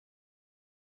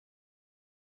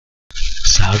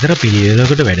සාගර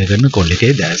පිළිවෙලකට වැඩ කරන කොල්ලකේ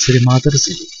දැසිරි මාතර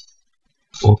සිදු.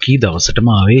 ඕකී දවසටම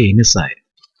ආවේ ඒ නිසායි.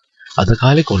 අද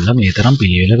කාලේ කොල්ලා මේ තරම්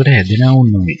පිළිවෙලකට හැදෙනා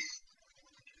වුණේ.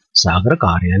 සාගර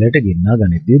කාර්යාලයට ගෙන්නා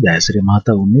ගනිද්දී දැසිරි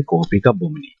මාතා උන්නේ කෝපි එකක්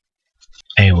බොමිනි.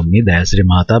 ඇය උන්නේ දැසිරි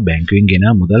මාතා බැංකුවෙන් ගෙන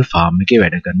මුදල් ෆාම් එකේ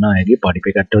වැඩ කරන අයගේ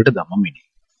පඩිපෙකට් වලට දමමිනි.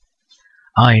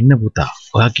 එන්න පුතා.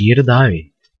 ඔයා කීයට දාවේ?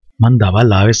 මං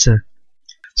දවල් ආවෙස.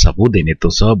 සපු දෙනෙත්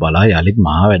උසව බලා යලිත්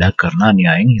මහා වැඩක් කරන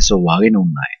න්‍යායෙන් හිසෝවාගෙන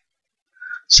උන්නාය.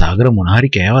 සාගර මොනහරි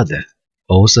කෑවද?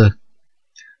 ඔව් සර්.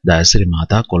 දැසිරි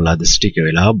මාතා කොල්ලා දෙස්ටික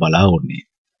වෙලාව බලා උන්නේ.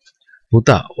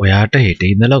 පුතා ඔයාට හෙට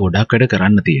ඉඳලා ගොඩක් වැඩ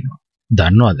කරන්න තියෙනවා.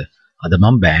 දන්නවද? අද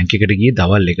මම බැංක් එකට ගියේ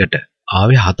දවල් 1ට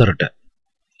ආවේ 4ට.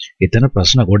 එතන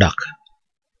ප්‍රශ්න ගොඩක්.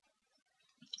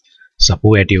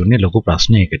 සපු ඇටි උන්නේ ලොකු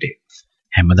ප්‍රශ්නයකට.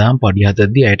 හැමදාම පඩි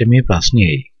හදද්දී ඇයට මේ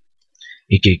ප්‍රශ්නේ එයි.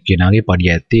 එක එක්කෙනාගේ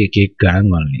පඩි ඇත්තේ එක එක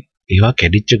ගණන් වලනේ. ඒවා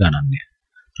කැඩිච්ච ගණන්.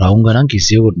 රවුම් ගණන්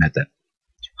කිසියෙකුට නැත.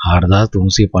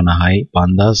 4350යි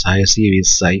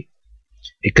 5620යි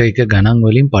එක එක ගණන්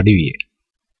වලින් පඩි විය.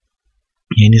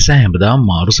 ඒ නිසා හැමදාම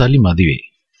මාරු සල්ලි මදි වේ.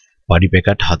 පඩි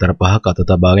පැකට් 4-5ක් අත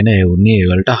තබාගෙන ඒ උන්නේ ඒ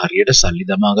වලට හරියට සල්ලි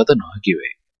දමාගත නොහැකි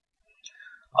වේ.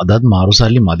 අදත් මාරු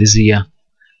සල්ලි මදි සීයා.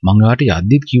 මං ඔයාට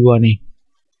යද්දිත් කිව්වානේ.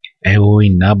 ඇය ඕ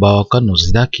ඉන්න බවක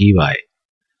නොසිතා කීවාය.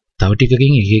 තව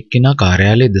ටිකකින් එක එක්කෙනා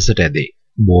කාර්යාලයේ දෙසට ඇදේ.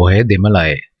 බොහෝ දෙමළ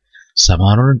අය.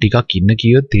 සමහරවල් ටිකක් ඉන්න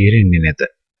කීයොත් තේරෙන්නේ නැත.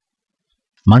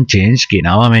 මං චේන්ජ්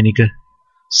ගෙනාවා මැනික.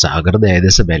 සාගර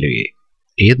දෑදෙස බැලුවේ.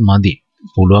 ඒත් මදි.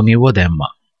 පුළුවන් ඒව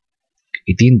දැම්මා.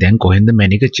 ඉතින් දැන් කොහෙන්ද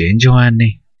මැනික චේන්ජ්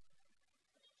හොයන්නේ?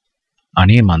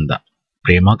 අනේ මන්දා.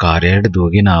 ප්‍රේමා කාර්යාලයට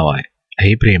දුවගෙන ආවාය.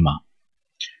 ඇයි ප්‍රේමා?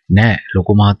 නෑ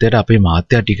ලොකු මහත්තයාට අපේ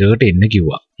මහත්තයා ටිකකට එන්න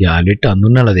කිව්වා. යාළුවෙට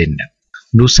අඳුන්නලා දෙන්න.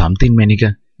 do something මැනික.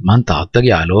 මං තාත්තගේ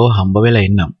යාළුවව හම්බ වෙලා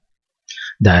එන්නම්.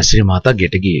 දැසිරි මාතා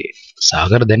ගෙට ගියේ.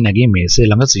 සාගර දැන් නැගී මේසේ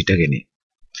ළඟ සිටගෙන.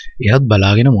 එයාත්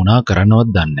බලාගෙන මොනා කරන්නවත්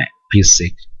දන්නේ නැහැ.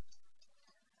 පිස්සෙක්.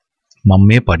 මම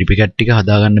මේ පඩිපෙකට් ටික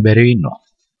හදාගන්න බැරිව ඉන්නවා.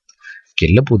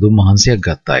 කෙල්ල පුදුම මහන්සියක්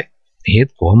ගත්තායි. ඒත්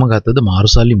කොහොම ගත්තද මාරු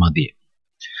සල්ලි මදිය.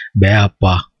 බෑ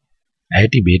අප්පා. ඇයි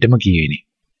ටිබේටම කියවෙනි.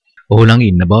 ඔහු ළඟ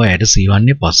ඉන්න බව ඇයට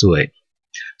සීවන්නේ පසුවයි.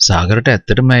 සාගරට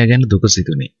ඇත්තටම ඇය ගැන දුක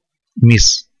සිතුනේ. මිස්.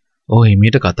 ඔහු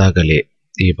හිමියට කතා කළේ.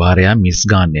 ඒ පාර යා මිස්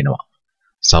ගන්න එනවා.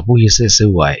 සපු හිස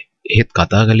එසෙව්වායි. ඒත්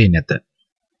කතා කළේ නැත.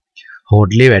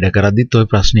 හෝඩ්ලේ වැඩ කරද්දිත් ওই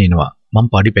ප්‍රශ්නේ එනවා. මම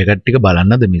පඩි පැකට් ටික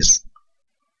බලන්නද මිස්?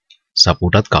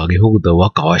 සපුටත් කාගේ හෝ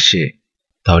උදව්වක් අවශ්‍යයි.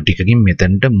 තව ටිකකින්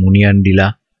මෙතනට මුනියන්ඩිලා,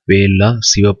 වේල්ලා,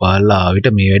 සිවපාල්ලා ආවිත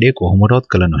මේ වැඩේ කොහොමදවත්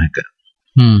කළ නොහැක.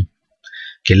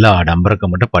 කෙල්ල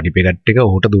ආඩම්බරකමට පඩි පැකට් එක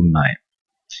ඔහුට දුන්නාය.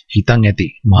 හිතන් ඇති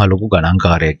මහ ලොකු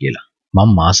ගණන්කාරයා කියලා. මම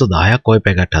මාස 10ක් ওই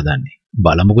පැකට් හදන්නේ.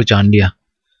 බලමුකෝ චාන්ඩියා.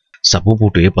 සපු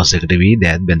පුටුවේ පසෙකට වී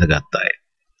දෑත් බැඳගත්තාය.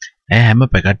 ඇය හැම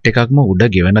පැකට් එකක්ම උඩ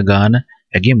ගෙවන ගාන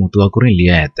ඇගේ මුතු අකුරින්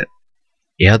ලියා ඇත.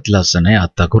 එයත් ලස්සනයි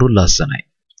අත් අකුරු ලස්සනයි.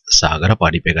 සාගර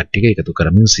පඩි පැකට් ටික එකතු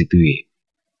කරමින් සිටුවේ.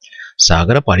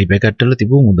 සාගර පඩි පැකට් වල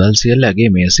තිබූ මුදල් සියල්ල ඇගේ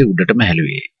මේසේ උඩටම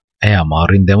හැලුවේ. ඇය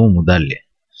අමාරුවෙන් දැමු මුදල්ය.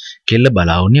 කෙල්ල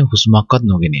බලාවුනේ හුස්මක්වත්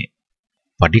නොගෙනේ.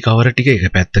 පඩි කවර ටික එක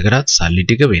පැත්ත කරත් සල්ලි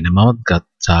ටික වෙනමවත් ගත්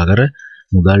සාගර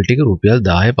මුදල් ටික රුපියල්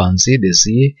 10 500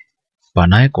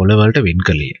 250 කොළ වලට වෙන්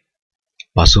කළේ.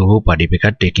 පසු ඔහු පඩි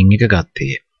පැකට් එකින් එක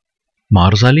ගත්තේ.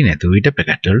 මාරු සල්ලි නැතුව විට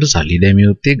පැකට් වලට සල්ලි දැමිය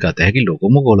යුත්තේ ගත හැකි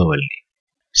ලොකුම කොළවලනේ.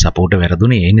 සපෝට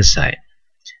වැරදුනේ ඒ නිසායි.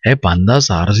 ඇය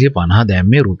 5450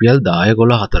 දැම්මේ රුපියල් 10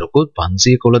 කොළ 4කුත්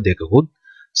 500 කොළ 2කුත්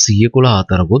 100 කොළ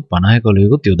 4කුත් 50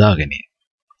 කොළයකුත් යොදාගෙන.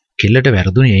 කෙල්ලට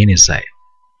වැරදුනේ ඒ නිසායි.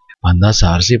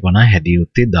 5450 හැදිය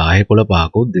යුත්තේ 10 කොළ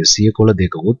 5කුත් 200 කොළ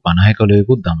 2කුත් 50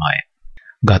 කොළයකුත් තමයි.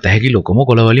 ගත හැකි ලොකුම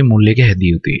කොළවලින් මුල් එක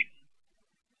හැදිය යුතුයි.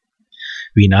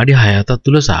 විනාඩි 6ක්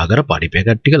තුල සාගර පඩි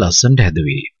පැකට් ටික ලස්සනට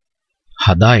හැදුවේ.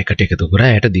 හදා එකට එකතු කර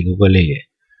ඇයට දිගු කළේ.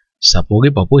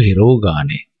 සපෝගේ පපුව හිරෝ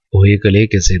ගානේ. ඔය කලේ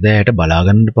කෙසේද ඇයට බලා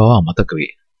ගන්න පවා අමතක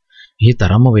වේ. ඊ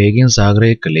තරම්ම වේගෙන්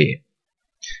සාගරය කළේ.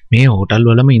 මේ හෝටල්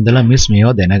වලම ඉඳලා මිස්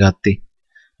මේවා දැනගත්තේ.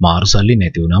 මාරු සල්ලි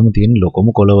නැති වුණාම තියෙන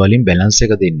ලොකම කොළ වලින් බැලන්ස්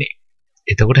එක දෙන්නේ.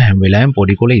 එතකොට හැම වෙලාවෙම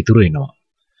පොඩි කොළ ඉතුරු වෙනවා.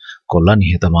 කොල්ලා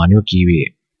නිහතමානීව කීවේ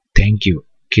thank you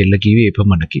කියලා කීවේ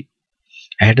එපමණකි.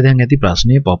 ඇයට දැන් ඇති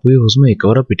ප්‍රශ්නේ පපුවේ හුස්ම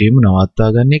එකවර පිටින්ම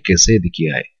නවත්වා ගන්නේ කෙසේද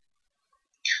කියයි.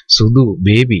 සුදු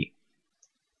බේබි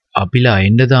අපිලා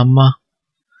එන්නද අම්මා?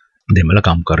 දෙමළ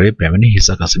කම්කරුවේ පැමිණි හිස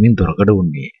කසමින් දොරකඩ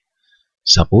උන්නේ.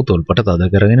 සපෝ තොල්පට තද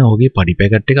කරගෙන ඔහුගේ පඩි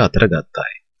පැකට් එක අතර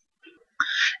ගත්තාය.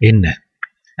 එන්න.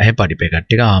 ඇය පඩි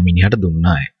පැකට් එක ආමිනියට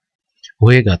දුන්නාය.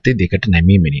 ඔය ගත්තේ දෙකට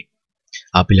නැමීමෙනි.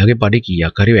 අපිලාගේ පඩි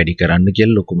කීයක් හරි වැඩි කරන්න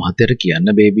කියලා ලොකු මහත්තයාට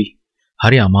කියන්න බේබි.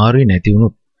 හරි අමාරුයි නැති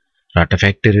වුණොත් රට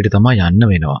ෆැක්ටරියට තමයි යන්න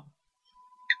වෙනවා.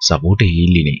 සපෝට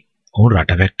හීල්ලිනේ. ඔහු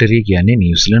රට ෆැක්ටරිය කියන්නේ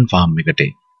නිව්සීලන්ත ෆාම් එකට.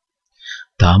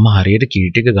 තාම හරියට කිරි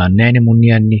ටික ගන්න නැහැනේ මුන්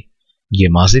යන්නේ. ගිය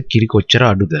මාසෙත් කිරි කොච්චර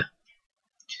අඩුද?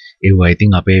 ඒවා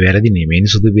ඉතින් අපේ වැරදි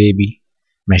නෙමෙයි සුදු බේබි.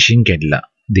 මැෂින් කැඩිලා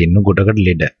දෙන්න කොටකට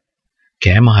ලෙඩ.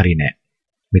 කෑම හරි නෑ.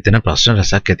 මෙතන ප්‍රශ්න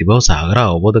රසක් ඇති බව සාගර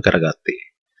අවබෝධ කරගත්තේ.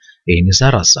 ඒ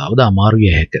නිසා රස්සාවද අමාරු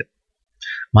විය හැක.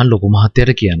 මං ලොකු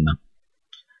මහත්තයාට කියන්නම්.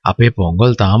 අපේ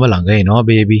පොංගල් තාම ළඟ එනවා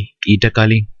බේබි. ඊට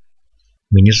කලින්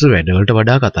මිනිස්සු වැඩවලට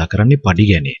වඩා කතා කරන්නේ පඩි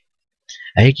ගැන.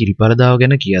 ඇයි කිරිපලදාව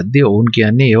ගැන කියද්දී ඔවුන්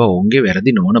කියන්නේ ඒවා ඔවුන්ගේ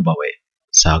වැරදි නොවන බවයි.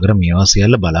 සාගර මේවා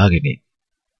සියල්ල බලාගෙන.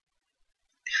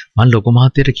 මං ලොකු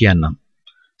මහත්තයාට කියන්නම්.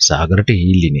 සාගරට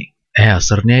ඊල්ලිනේ. ඇය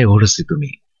අසරණයයි ඕඩ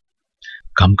සිතුනේ.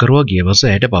 කම්කරුවා ගියවස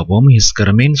ඇයට පපුවම හිස්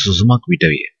කරමින් සුසුමක්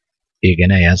විටවිය. ඒ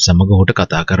ගැන එයත් සමග ඔහුට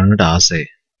කතා කරන්නට ආසය.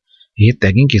 ඒත්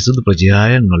ඇගින් කිසිදු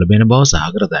ප්‍රතිචාරයක් නොලැබෙන බව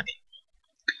සාගර දනී.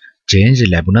 චේන්ජ්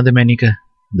ලැබුණද මැනික?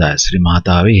 දාස්රි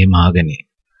මහතාවේ එහෙම ආගනේ.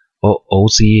 ඔව්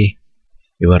සීයේ.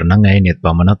 ඉවරනම් ඇයි net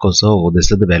පමණක් ඔසව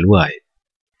ඕදෙසද බැලුවාය.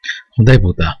 හොඳයි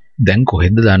පුතා. දැන්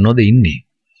කොහෙද දන්නවද ඉන්නේ?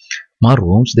 මා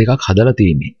රූම්ස් දෙකක් හදලා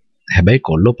තියෙන්නේ. හැබැයි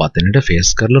කොල්ලෝ පතනෙට ෆේස්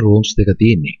කරලා රූම්ස් දෙක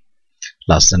තියෙන්නේ.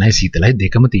 ලස්සනයි සීතලයි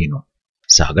දෙකම තියෙනවා.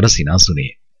 සාගර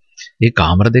සිනාසුනේ. ඒ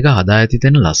කාමර දෙක හදා ඇති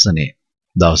තැන ලස්සනේ.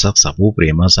 දවසක් සපූ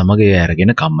ප්‍රේම සමග ඒ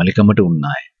අරගෙන කම්මැලිකමට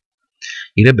උන්නාය.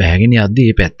 ඉර බෑගෙන යද්දි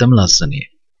ඒ පැත්තම ලස්සනේ.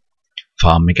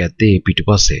 ෆාම් එක ඇත්තේ ඒ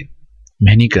පිටුපස්සේ.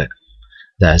 මැනික.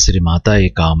 දාසිරි මාතා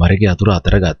ඒ කාමරයේ අතුර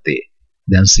අතර ගත්තේ.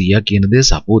 දැන් සීයා කියන දේ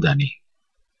සපූ දනි.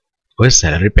 ඔය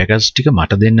සැලරි පැකේජ් ටික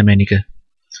මට දෙන්න මැනික.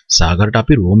 සාගරට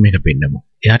අපි රූම් එක පෙන්නමු.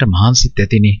 එයාට මහන්සිත්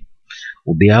ඇතිනේ.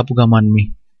 උදේ ආපු ගමන්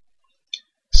මේ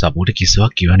සපූට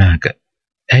කිසිවක් කිව නැක.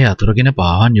 ඇය අතුරගෙන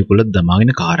පාවන් යුකුලක්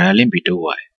දමාගෙන කාර්යාලයෙන් පිට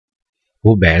වුණාය.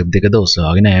 ඌ බෑග් දෙකද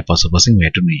ඔසවාගෙන ඇය පසුපසින්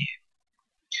වැටුනේ.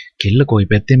 කිල්ල කොයි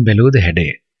පැත්තෙන් බැලුවද හැඩය.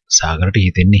 සාගරට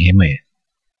හිතෙන්නේ එහෙමය.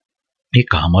 මේ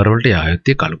කාමර වලට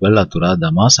යායුත්තේ කළුගල් අතුරා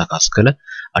දමා සකස් කළ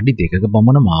අඩි 2ක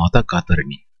පමණ මාවතක්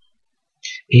අතරිනි.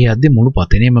 ඒ යද්දී මුළු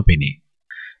පතනෙම පෙනේ.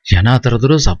 යන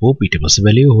අතරතුර සපෝ පිටපස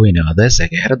බැලිය හොයනවාද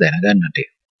සැකහැර දැනගන්නට.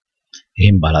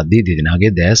 එහෙන් බලද්දී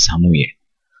දෙදෙනාගේ දැස් හමුවේ.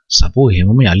 සපෝ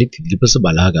එහෙමම යලිත් ඉදිරිපස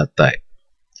බලාගත්තාය.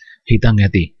 හිතන්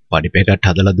ඇති පඩිපෙකට්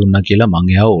හදලා දුන්නා කියලා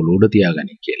මං එයාව ඔලුවට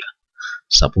තියාගනි කියලා.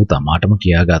 සපෝ තමාටම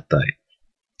කියාගත්තාය.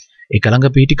 එක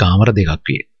ළඟ පිටි කාමර දෙකක්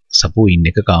විය. සපෝ ඉන්න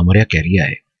එක කාමරයක්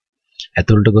ඇරියාය.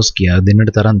 ඇතුළට ගොස් කියා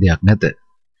දෙන්නට තරම් දෙයක් නැත.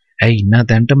 ඇයි ඉන්න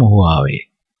තැනටම ඔහු ආවේ.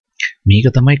 මේක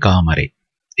තමයි කාමරේ.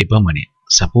 එපමණේ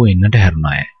සපෝ එන්නට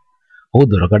හැරුණාය. ඔහු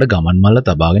දොරකඩ ගමන් මල්ල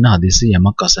තබාගෙන හදිස්සි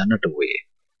යමක් අසන්නට වූයේ.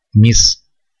 මිස්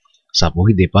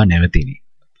සපෝහි දෙපා නැවතිනි.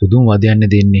 පුදුම වදයන්න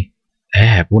දෙන්නේ. ඇය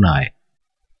හැපුණාය.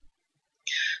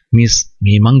 මිස්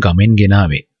මේ මං ගමෙන්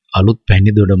ගෙනාවේ. අලුත්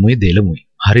පැණි දොඩමුයි දෙලමුයි.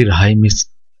 හරි රහයි මිස්.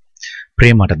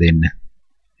 ප්‍රේමට දෙන්න.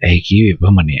 ඇයි කිව්වේ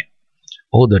එපමණේ.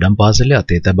 ඔහු දොඩම් පාසලේ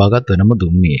අතේ තබාගත් වෙනම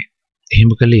දුන්නේ.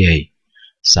 එහෙම කළේ ඇයි?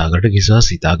 සාගරට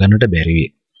කිසිවක් හිතා ගන්නට බැරි වේ.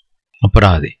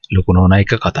 අපරාධේ ලොකු නෝනා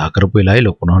එක්ක කතා කරපු වෙලාවේ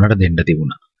ලොකු නෝනාට දෙන්න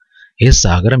තිබුණා. ඒ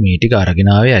සාගර මේ ටික අරගෙන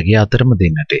ආවේ ඇගේ අතරම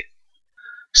දෙන්නට.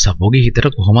 සපෝගේ හිතට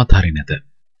කොහොමත් හරි නැත.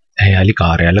 ඇයි යාලි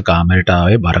කාර්යාල කාමරයට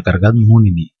ආවේ බර කරගත්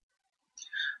මුහුණිනි.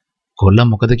 කොල්ලා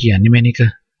මොකද කියන්නේ මැනික?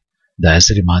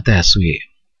 දයසිරි මාතා ඇසුවේ.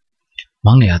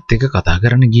 මං එයත් එක්ක කතා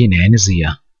කරන්න ගියේ නෑනේ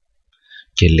සීයා.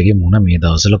 කෙල්ලගේ මුණ මේ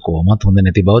දවස්වල කොහොමත් හොඳ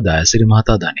නැති බව දයසිරි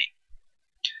මාතා දනී.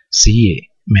 සීයේ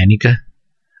මැනික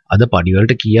අද පඩි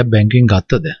වලට කීයක් බැංකුවෙන්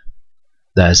ගත්තද?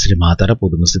 දයසිරි මාතාට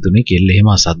පුදුම සිතුනේ කෙල්ල එහෙම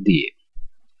අසද්දියේ.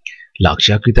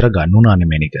 ලක්ෂයක් විතර ගන්න උනානේ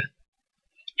මැනික.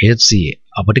 ඒත් සීයේ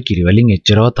අපිට කිරිවලින්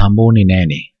එච්චරවත් හම්බ වුණේ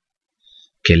නෑනේ.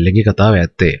 කෙල්ලගේ කතාව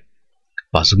ඇත්තේ.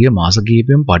 පසුගිය මාස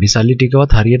කිහිපෙම පඩි සල්ලි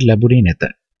ටිකවත් හරියට ලැබුණේ නැත.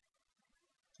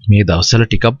 මේ දවස්වල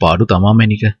ටිකක් පාඩු තමා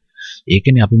මැනික.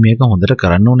 ඒකනේ අපි මේක හොඳට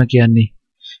කරන්න ඕන කියන්නේ.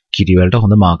 කිරිවලට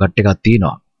හොඳ මාකට් එකක්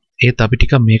තියෙනවා. ඒත් අපි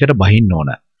ටිකක් මේකට බහින්න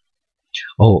ඕන.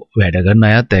 ඔව් වැඩ කරන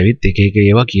අයත් ඇවිත් එක එක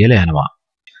ඒවා කියලා යනවා.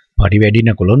 පඩි වැඩි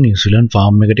නැකොලොත් නිව්සීලන්ත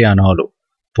ෆාම් එකට යනවලු.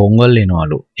 පොංගල්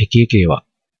එනවලු. එක එක ඒවා.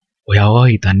 ඔයාව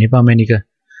හිතන්න එපා මැනික.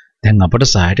 දැන්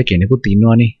අපට සායට කෙනෙකුත්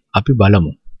ඉන්නවනේ. අපි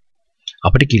බලමු.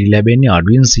 අපිට කිරි ලැබෙන්නේ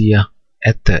අඩුවෙන් 100.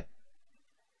 ඇත්ත.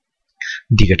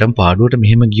 දිගටම පාඩුවට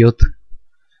මෙහෙම ගියොත්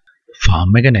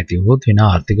ෆාම් එක නැති වුණොත් වෙන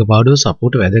ආර්ථික පාඩුව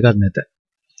සපෝට් වැදගත් නැත.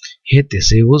 ඒත්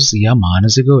එසේ වූ 100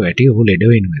 මානසිකව වැටි ඔහු ලෙඩ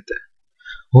වෙනු ඇත.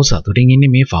 ඔහු සතුටින්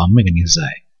ඉන්නේ මේ ෆාම් එක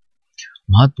නිසායි.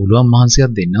 මහත් පුළුවන්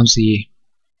මහන්සියක් දෙන්නම් සීයේ.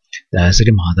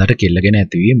 දයසිරි මහතාට කෙල්ල ගැන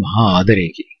ඇති වී මහා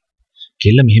ආදරයකි.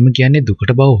 කෙල්ල මෙහෙම කියන්නේ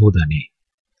දුකට බව ඔහු දනී.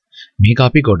 මේක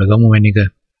අපි ගොඩගමු වෙනික.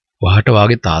 ඔයාට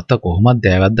වාගේ තාත්තා කොහොමද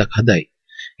දෑවැද්දක් හදයි.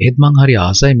 ඒත් මං හරි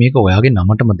ආසයි මේක ඔයාගේ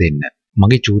නමටම දෙන්න.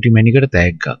 මගේ චූටි මැනිකට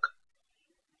තෑග්ගක්.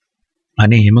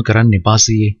 අනේ එහෙම කරන්න එපා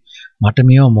සීයේ. මට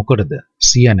මේව මොකටද?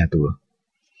 සීයා නැතුව.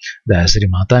 දයසිරි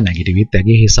මහතා නැගිටිවිත්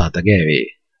ඇගේ හිස අත ගෑවේ.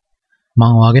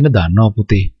 මං ඔයාගෙන දන්නවා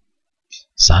පුතේ.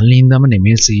 සල්ලින්දම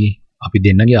නෙමෙයි සීයේ. අපි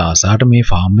දෙන්නගේ ආසාවට මේ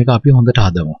ෆාම් එක අපි හොඳට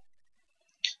හදමු.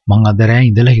 මං අද රෑ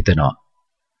ඉඳලා හිතනවා.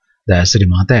 දයසිරි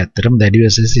මහතා ඇත්තටම දැඩි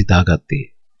වෙසෙස හිතාගත්තේ.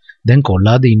 දැන්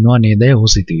කොල්ලාද ඉන්නවා නේදයි ඔහු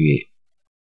සිතුවේ.